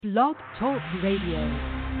Blog Talk Radio.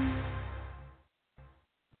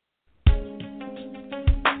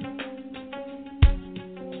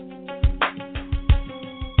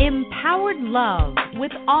 Empowered Love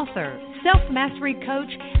with author, self-mastery coach,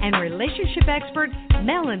 and relationship expert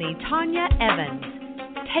Melanie Tanya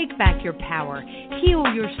Evans. Take back your power,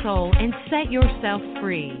 heal your soul, and set yourself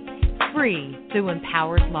free. Free through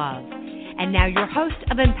Empowered Love. And now your host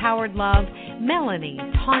of Empowered Love, Melanie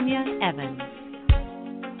Tanya Evans.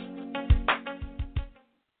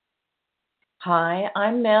 Hi,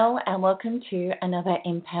 I'm Mel, and welcome to another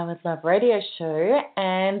Empowered Love radio show.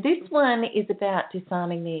 And this one is about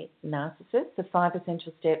disarming the narcissist, the 5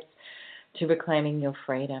 essential steps to reclaiming your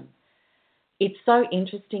freedom. It's so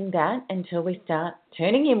interesting that until we start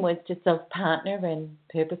turning inwards to self-partner and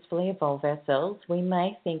purposefully evolve ourselves, we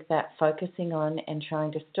may think that focusing on and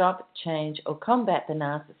trying to stop, change, or combat the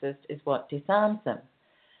narcissist is what disarms them.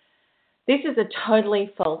 This is a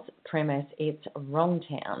totally false premise. It's wrong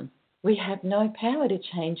town. We have no power to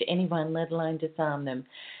change anyone, let alone disarm them.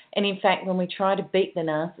 And in fact, when we try to beat the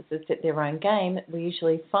narcissist at their own game, we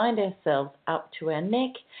usually find ourselves up to our neck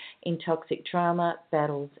in toxic drama,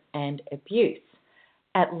 battles, and abuse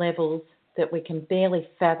at levels that we can barely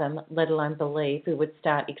fathom, let alone believe we would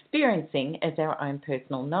start experiencing as our own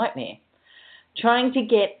personal nightmare. Trying to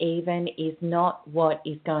get even is not what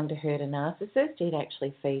is going to hurt a narcissist. It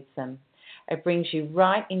actually feeds them. It brings you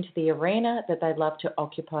right into the arena that they love to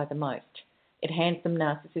occupy the most. It hands them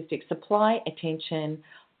narcissistic supply, attention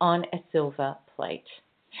on a silver plate.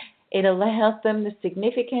 It allows them the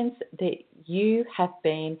significance that you have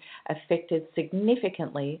been affected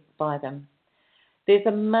significantly by them. There's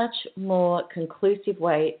a much more conclusive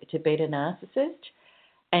way to beat a narcissist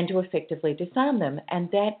and to effectively disarm them, and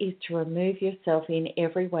that is to remove yourself in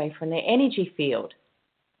every way from their energy field.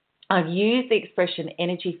 I've used the expression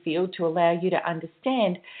energy field to allow you to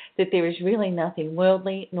understand that there is really nothing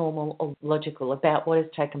worldly, normal, or logical about what has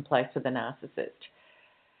taken place with a narcissist.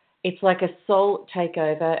 It's like a soul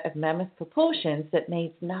takeover of mammoth proportions that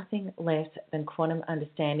needs nothing less than quantum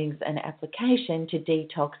understandings and application to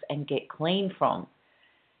detox and get clean from.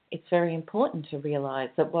 It's very important to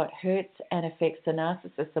realize that what hurts and affects the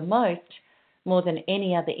narcissist the most, more than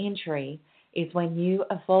any other injury, is when you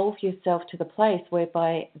evolve yourself to the place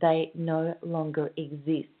whereby they no longer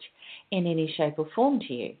exist in any shape or form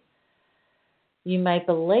to you. You may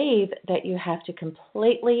believe that you have to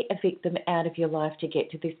completely evict them out of your life to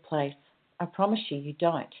get to this place. I promise you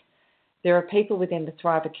don't. There are people within the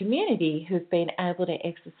Thriver community who've been able to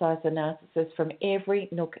exorcise the narcissist from every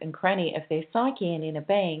nook and cranny of their psyche and inner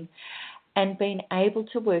being, and been able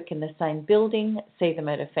to work in the same building, see them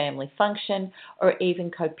at a family function, or even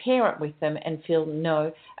co-parent with them and feel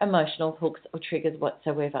no emotional hooks or triggers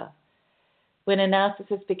whatsoever. When a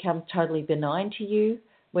narcissist becomes totally benign to you,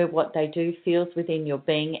 where what they do feels within your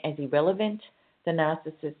being as irrelevant, the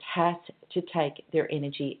narcissist has to take their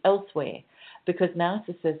energy elsewhere, because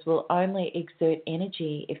narcissists will only exert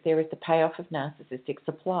energy if there is the payoff of narcissistic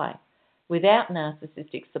supply. Without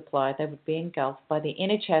narcissistic supply, they would be engulfed by the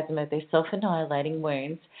inner chasm of their self-annihilating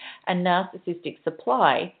wounds, and narcissistic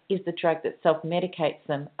supply is the drug that self-medicates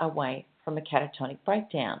them away from a catatonic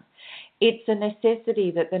breakdown. It's a necessity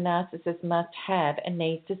that the narcissist must have and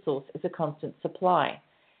needs to source as a constant supply.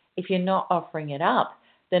 If you're not offering it up,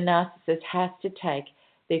 the narcissist has to take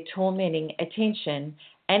their tormenting attention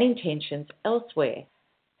and intentions elsewhere.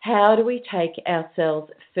 How do we take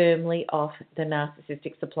ourselves firmly off the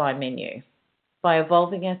narcissistic supply menu? By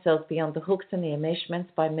evolving ourselves beyond the hooks and the enmeshments,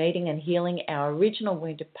 by meeting and healing our original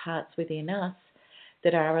wounded parts within us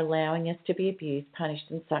that are allowing us to be abused, punished,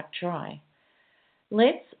 and sucked dry.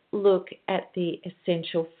 Let's look at the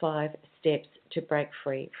essential 5 steps to break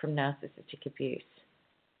free from narcissistic abuse.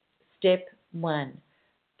 Step 1,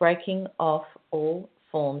 breaking off all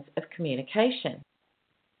forms of communication.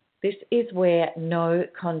 This is where no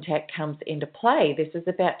contact comes into play. This is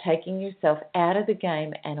about taking yourself out of the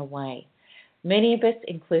game and away. Many of us,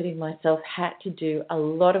 including myself, had to do a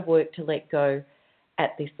lot of work to let go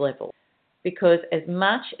at this level. Because as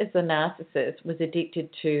much as the narcissist was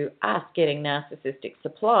addicted to us getting narcissistic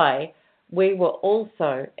supply, we were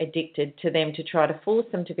also addicted to them to try to force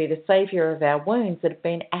them to be the savior of our wounds that have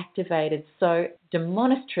been activated so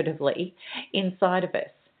demonstratively inside of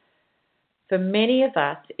us. For many of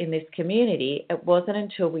us in this community, it wasn't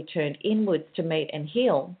until we turned inwards to meet and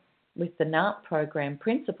heal with the NARP program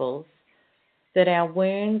principles that our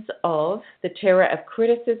wounds of the terror of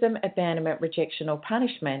criticism, abandonment, rejection, or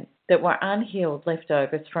punishment that were unhealed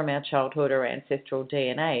leftovers from our childhood or ancestral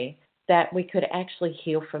DNA, that we could actually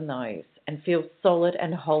heal from those and feel solid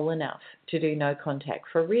and whole enough to do no contact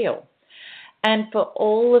for real. And for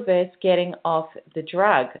all of us, getting off the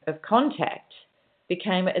drug of contact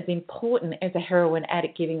became as important as a heroin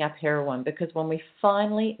addict giving up heroin, because when we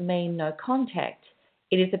finally mean no contact,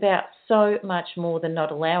 it is about so much more than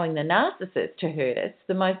not allowing the narcissist to hurt us.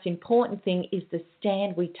 The most important thing is the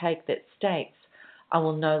stand we take that states, I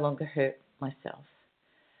will no longer hurt myself.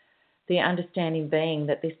 The understanding being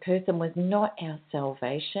that this person was not our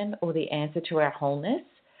salvation or the answer to our wholeness.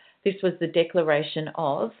 This was the declaration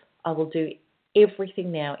of, I will do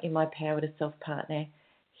everything now in my power to self-partner,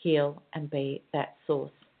 heal, and be that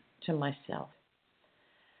source to myself.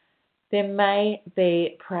 There may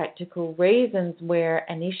be practical reasons where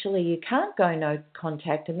initially you can't go no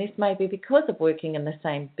contact, and this may be because of working in the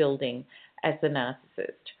same building as the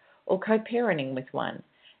narcissist or co-parenting with one.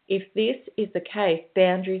 If this is the case,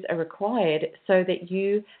 boundaries are required so that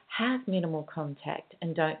you have minimal contact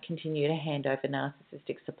and don't continue to hand over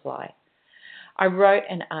narcissistic supply. I wrote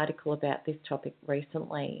an article about this topic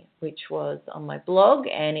recently, which was on my blog,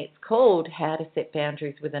 and it's called How to Set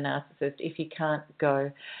Boundaries with a Narcissist If You Can't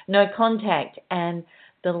Go No Contact, and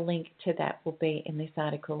the link to that will be in this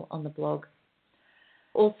article on the blog.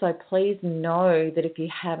 Also, please know that if you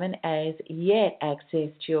haven't as yet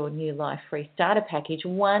accessed your New Life Free Starter Package,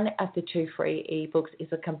 one of the 2 free ebooks is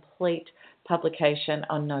a complete publication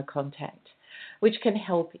on no contact, which can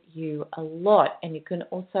help you a lot. And you can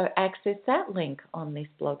also access that link on this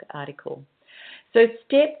blog article. So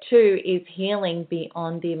step 2 is healing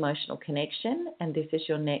beyond the emotional connection. And this is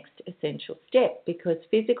your next essential step, because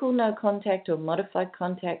physical no contact or modified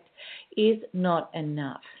contact is not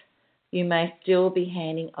enough. You may still be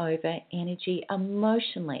handing over energy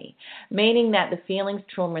emotionally, meaning that the feelings,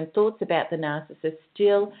 trauma, and thoughts about the narcissist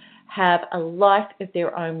still have a life of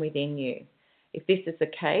their own within you. If this is the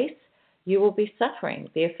case, you will be suffering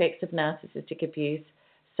the effects of narcissistic abuse,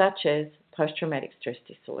 such as post-traumatic stress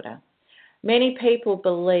disorder. Many people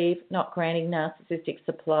believe not granting narcissistic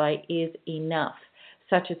supply is enough,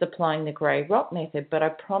 such as applying the grey rock method, but I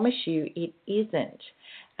promise you it isn't.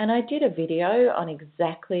 And I did a video on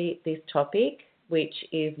exactly this topic, which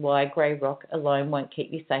is why grey rock alone won't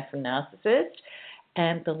keep you safe from narcissists,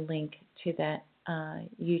 and the link to that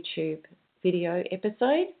YouTube video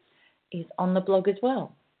episode is on the blog as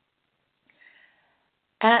well.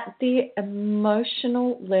 At the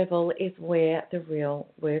emotional level is where the real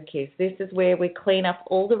work is. This is where we clean up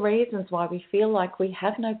all the reasons why we feel like we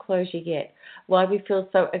have no closure yet, why we feel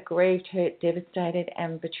so aggrieved, hurt, devastated,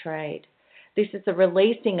 and betrayed. This is the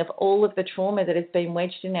releasing of all of the trauma that has been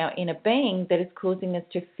wedged in our inner being that is causing us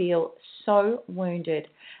to feel so wounded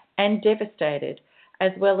and devastated,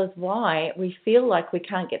 as well as why we feel like we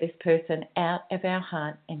can't get this person out of our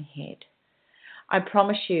heart and head. I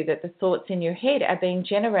promise you that the thoughts in your head are being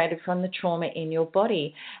generated from the trauma in your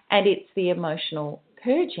body, and it's the emotional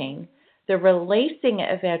purging, the releasing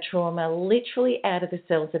of our trauma literally out of the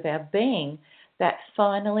cells of our being that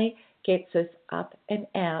finally gets us up and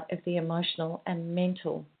out of the emotional and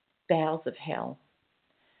mental bowels of hell.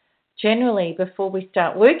 Generally, before we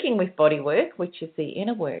start working with body work, which is the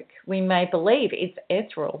inner work, we may believe it's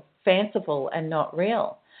ethereal, fanciful, and not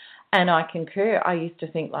real. And I concur. I used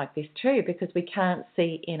to think like this too, because we can't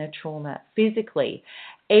see inner trauma physically,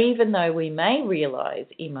 even though we may realize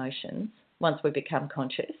emotions, once we become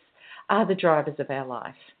conscious, are the drivers of our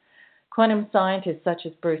life. Quantum scientists such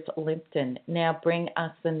as Bruce Lipton now bring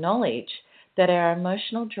us the knowledge that our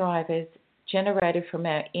emotional drivers generated from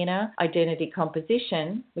our inner identity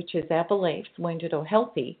composition, which is our beliefs, wounded or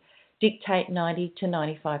healthy, dictate 90 to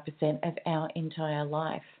 95% of our entire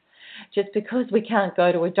life. Just because we can't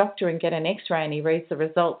go to a doctor and get an x-ray and he reads the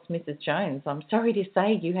results, Mrs. Jones, I'm sorry to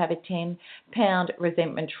say you have a 10-pound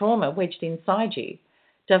resentment trauma wedged inside you,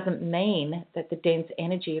 doesn't mean that the dense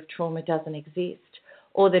energy of trauma doesn't exist,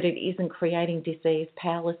 or that it isn't creating disease,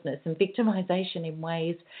 powerlessness, and victimization in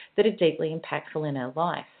ways that are deeply impactful in our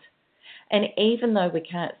life. And even though we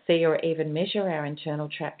can't see or even measure our internal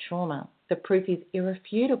trapped trauma, the proof is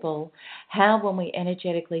irrefutable how when we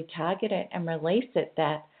energetically target it and release it,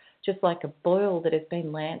 that just like a boil that has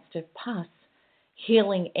been lanced of pus,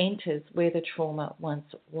 healing enters where the trauma once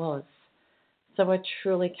was. So I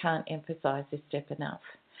truly can't emphasize this step enough.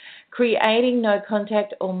 Creating no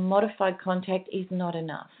contact or modified contact is not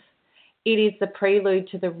enough. It is the prelude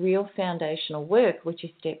to the real foundational work, which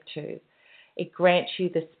is step 2. It grants you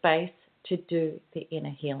the space to do the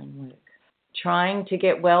inner healing work. Trying to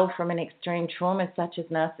get well from an extreme trauma such as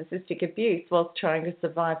narcissistic abuse whilst trying to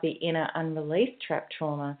survive the inner unreleased trapped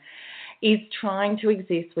trauma is trying to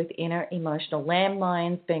exist with inner emotional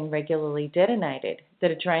landmines being regularly detonated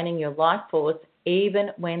that are draining your life force even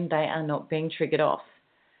when they are not being triggered off.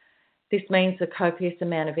 This means the copious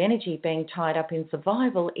amount of energy being tied up in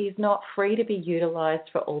survival is not free to be utilised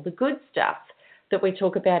for all the good stuff that we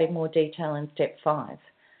talk about in more detail in Step 5,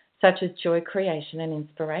 such as joy, creation and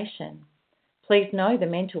inspiration. Please know the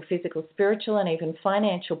mental, physical, spiritual and even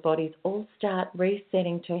financial bodies all start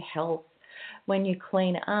resetting to health when you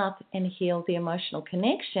clean up and heal the emotional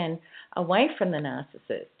connection away from the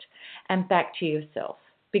narcissist and back to yourself.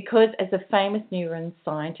 Because as a famous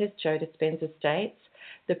neuroscientist, Joe Dispenza, states,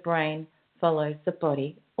 the brain follows the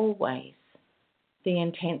body always. The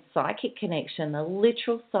intense psychic connection, the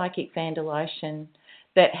literal psychic vandalization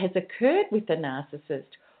that has occurred with the narcissist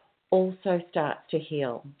also starts to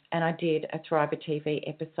heal. And I did a Thriver TV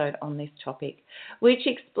episode on this topic, which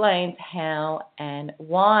explains how and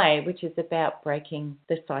why, which is about breaking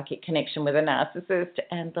the psychic connection with a narcissist.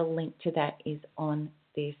 And the link to that is on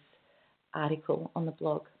this article on the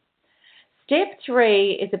blog. Step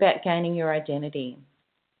 3 is about gaining your identity.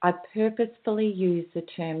 I purposefully use the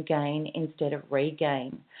term gain instead of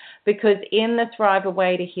regain because in the Thriver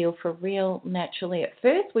way to heal for real, naturally at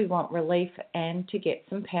first we want relief and to get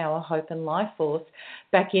some power, hope and life force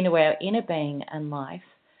back into our inner being and life.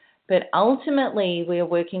 But ultimately we are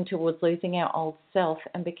working towards losing our old self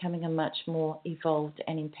and becoming a much more evolved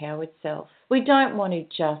and empowered self. We don't want to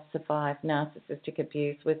just survive narcissistic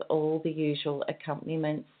abuse with all the usual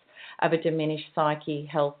accompaniments of a diminished psyche,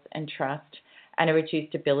 health and trust, and a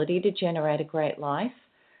reduced ability to generate a great life.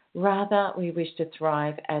 Rather, we wish to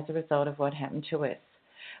thrive as a result of what happened to us.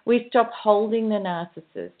 We stop holding the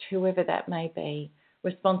narcissist, whoever that may be,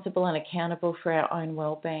 responsible and accountable for our own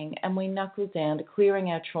well-being, and we knuckle down to clearing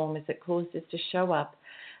our traumas that caused us to show up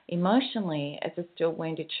emotionally as a still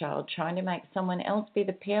wounded child, trying to make someone else be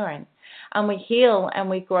the parent. And we heal and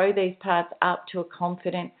we grow these parts up to a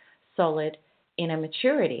confident, solid inner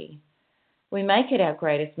maturity. We make it our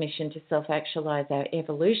greatest mission to self-actualize our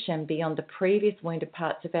evolution beyond the previous wounded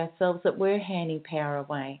parts of ourselves that were handing power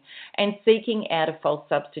away and seeking out a false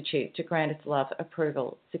substitute to grant us love,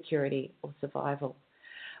 approval, security, or survival.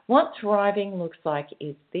 What thriving looks like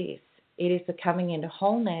is this. It is the coming into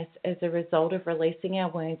wholeness as a result of releasing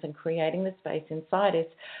our wounds and creating the space inside us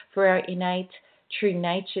for our innate, true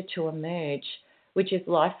nature to emerge, which is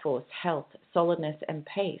life force, health, solidness, and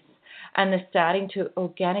peace. And the starting to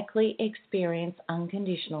organically experience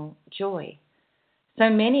unconditional joy. So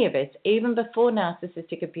many of us, even before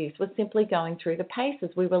narcissistic abuse, were simply going through the paces.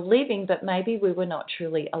 We were living, but maybe we were not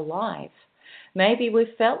truly alive. Maybe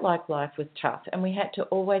we felt like life was tough and we had to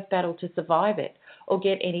always battle to survive it or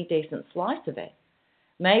get any decent slice of it.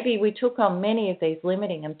 Maybe we took on many of these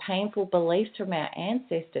limiting and painful beliefs from our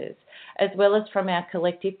ancestors, as well as from our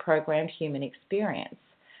collective programmed human experience.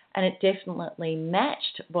 And it definitely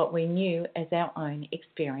matched what we knew as our own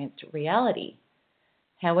experienced reality.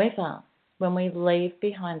 However, when we leave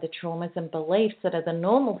behind the traumas and beliefs that are the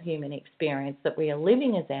normal human experience that we are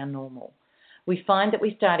living as our normal, we find that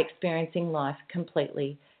we start experiencing life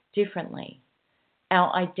completely differently.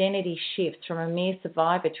 Our identity shifts from a mere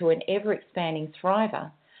survivor to an ever-expanding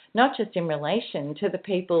thriver, not just in relation to the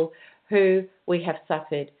people who we have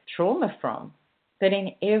suffered trauma from, but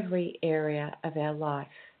in every area of our life.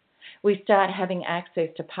 We start having access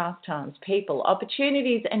to pastimes, people,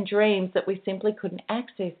 opportunities and dreams that we simply couldn't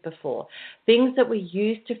access before. Things that we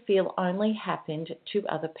used to feel only happened to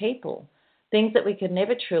other people. Things that we could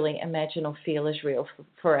never truly imagine or feel as real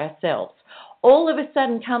for ourselves. All of a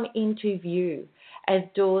sudden come into view as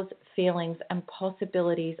doors, feelings and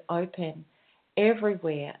possibilities open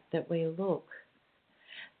everywhere that we look.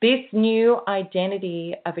 This new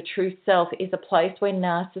identity of a true self is a place where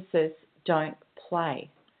narcissists don't play.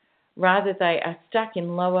 Rather, they are stuck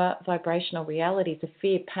in lower vibrational realities of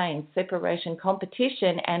fear, pain, separation,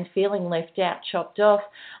 competition, and feeling left out, chopped off,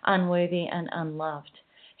 unworthy, and unloved.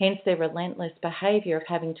 Hence their relentless behaviour of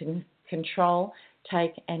having to control,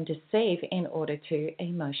 take, and deceive in order to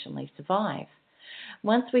emotionally survive.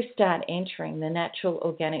 Once we start entering the natural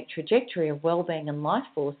organic trajectory of well-being and life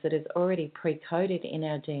force that is already pre-coded in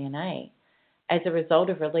our DNA, as a result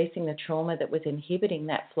of releasing the trauma that was inhibiting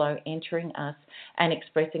that flow entering us and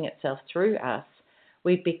expressing itself through us,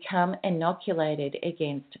 we've become inoculated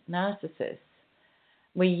against narcissists.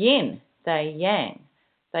 We yin, they yang.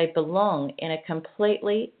 They belong in a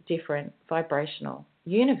completely different vibrational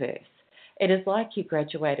universe. It is like you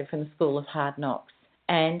graduated from the School of Hard Knocks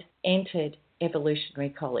and entered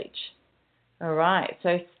evolutionary college. All right,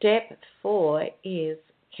 so step 4 is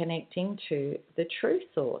connecting to the true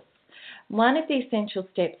source. One of the essential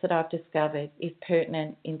steps that I've discovered is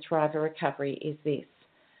pertinent in Thriver recovery is this.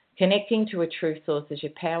 Connecting to a true source as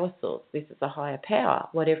your power source. This is a higher power,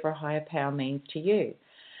 whatever a higher power means to you.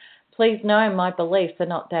 Please know my beliefs are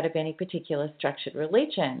not that of any particular structured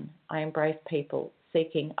religion. I embrace people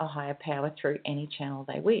seeking a higher power through any channel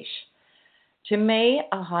they wish. To me,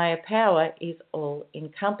 a higher power is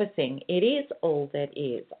all-encompassing. It is all that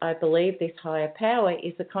is. I believe this higher power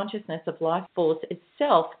is the consciousness of life force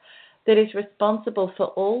itself that is responsible for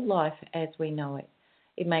all life as we know it.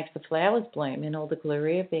 It makes the flowers bloom in all the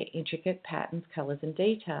glory of their intricate patterns, colours and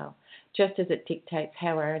detail, just as it dictates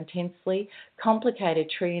how our intensely complicated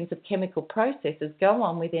trillions of chemical processes go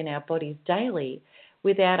on within our bodies daily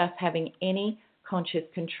without us having any conscious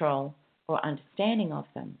control or understanding of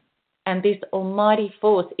them. And this almighty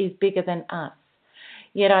force is bigger than us.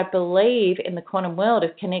 Yet I believe in the quantum world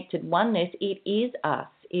of connected oneness, it is us.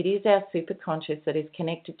 It is our superconscious that is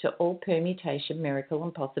connected to all permutation, miracle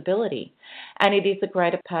and possibility. And it is the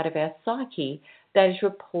greater part of our psyche that is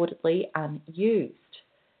reportedly unused.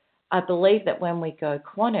 I believe that when we go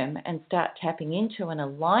quantum and start tapping into and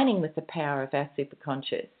aligning with the power of our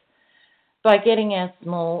superconscious, by getting our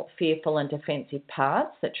small, fearful and defensive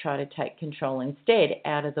parts that try to take control instead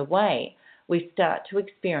out of the way, we start to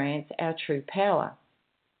experience our true power.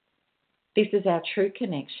 This is our true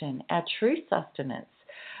connection, our true sustenance,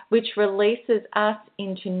 which releases us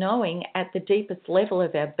into knowing at the deepest level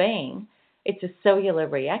of our being. It's a cellular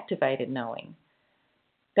reactivated knowing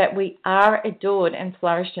that we are adored and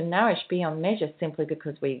flourished and nourished beyond measure simply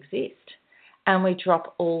because we exist. And we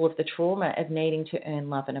drop all of the trauma of needing to earn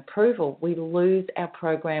love and approval. We lose our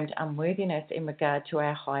programmed unworthiness in regard to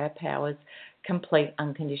our higher power's complete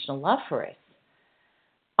unconditional love for us.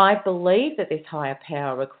 I believe that this higher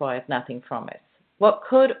power requires nothing from us. What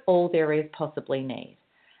could all there is possibly need?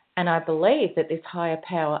 And I believe that this higher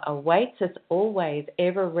power awaits us always,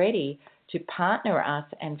 ever ready to partner us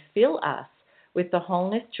and fill us with the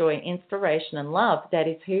wholeness, joy, inspiration and love that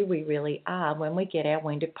is who we really are when we get our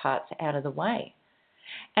wounded parts out of the way.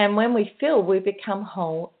 And when we feel, we become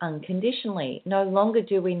whole unconditionally. No longer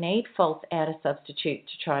do we need false outer substitute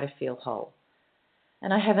to try to feel whole.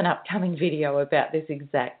 And I have an upcoming video about this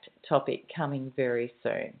exact topic coming very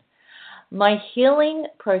soon. My healing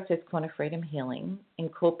process, Quantum Freedom Healing,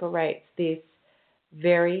 incorporates this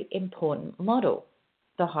very important model,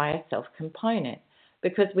 the higher self component,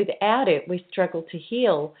 because without it, we struggle to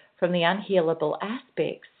heal from the unhealable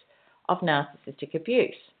aspects of narcissistic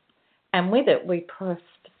abuse. And with it, we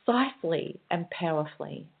precisely and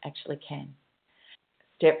powerfully actually can.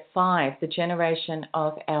 Step 5, the generation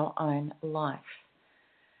of our own life.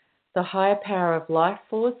 The higher power of life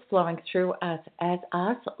force flowing through us as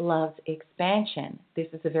us loves expansion. This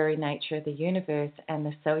is the very nature of the universe and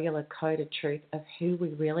the cellular coded truth of who we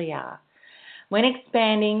really are. When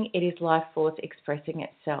expanding, it is life force expressing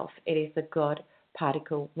itself. It is the God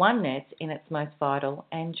particle oneness in its most vital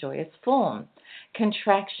and joyous form.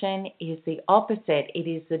 Contraction is the opposite. It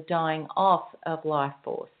is the dying off of life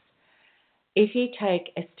force. If you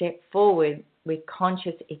take a step forward with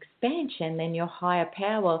conscious expansion, then your higher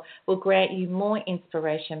power will grant you more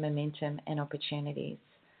inspiration, momentum, and opportunities.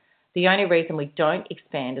 The only reason we don't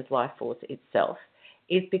expand as life force itself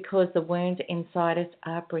is because the wounds inside us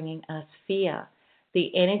are bringing us fear.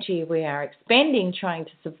 The energy we are expending trying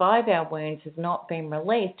to survive our wounds has not been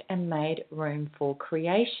released and made room for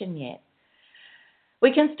creation yet.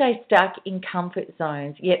 We can stay stuck in comfort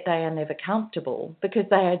zones, yet they are never comfortable because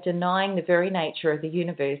they are denying the very nature of the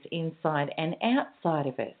universe inside and outside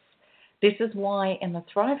of us. This is why in the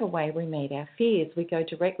Thrive Away we meet our fears. We go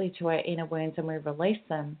directly to our inner wounds and we release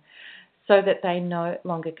them so that they no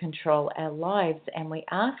longer control our lives and we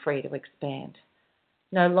are free to expand.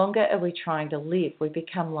 No longer are we trying to live, we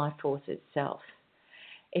become life force itself.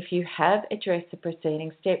 If you have addressed the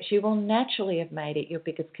preceding steps, you will naturally have made it your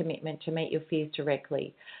biggest commitment to meet your fears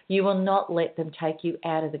directly. You will not let them take you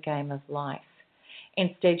out of the game of life.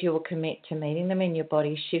 Instead, you will commit to meeting them in your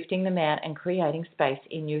body, shifting them out and creating space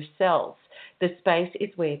in your cells. The space is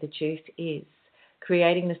where the juice is.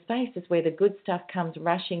 Creating the space is where the good stuff comes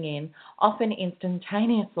rushing in, often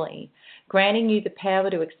instantaneously, granting you the power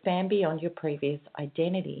to expand beyond your previous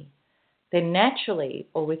identity. Then naturally,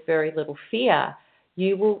 or with very little fear,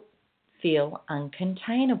 you will feel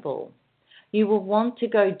uncontainable. You will want to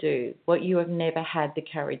go do what you have never had the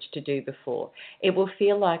courage to do before. It will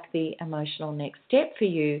feel like the emotional next step for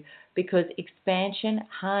you because expansion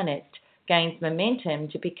harnessed gains momentum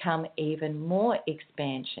to become even more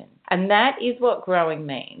expansion. And that is what growing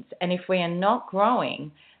means. And if we are not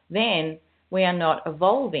growing, then we are not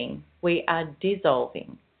evolving, we are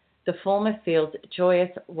dissolving. The former feels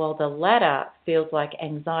joyous, while the latter feels like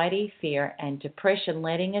anxiety, fear, and depression,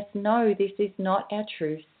 letting us know this is not our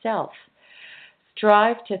true self.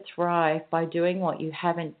 Strive to thrive by doing what you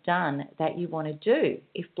haven't done that you want to do.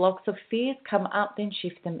 If blocks or fears come up, then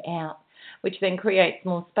shift them out, which then creates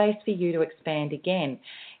more space for you to expand again.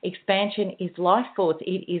 Expansion is life force.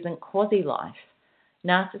 It isn't quasi-life.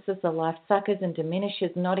 Narcissists are life suckers and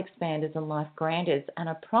diminishers, not expanders and life granders. And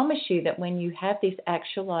I promise you that when you have this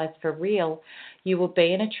actualized for real, you will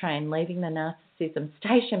be in a train leaving the narcissism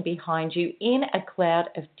station behind you in a cloud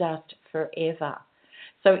of dust forever.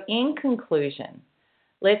 So in conclusion,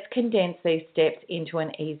 let's condense these steps into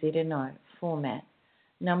an easy-to-know format.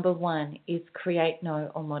 Number 1 is create,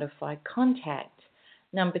 know, or modify contact.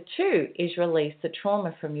 Number 2 is release the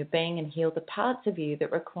trauma from your being and heal the parts of you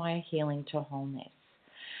that require healing to wholeness.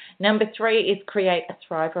 Number 3 is create a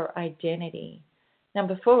thriver identity.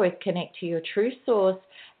 Number 4 is connect to your true source.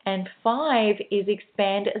 And 5 is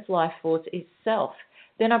expand as life force itself.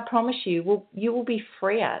 Then I promise you will be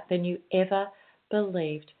freer than you ever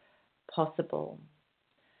believed possible.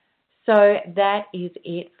 So that is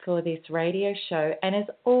it for this radio show. And as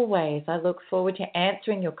always, I look forward to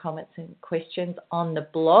answering your comments and questions on the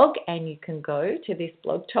blog. And you can go to this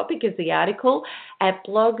blog topic as the article at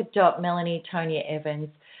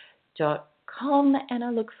blog.melanietoniaevans.com. And I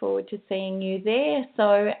look forward to seeing you there.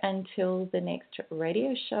 So until the next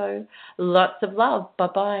radio show, lots of love.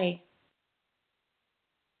 Bye-bye.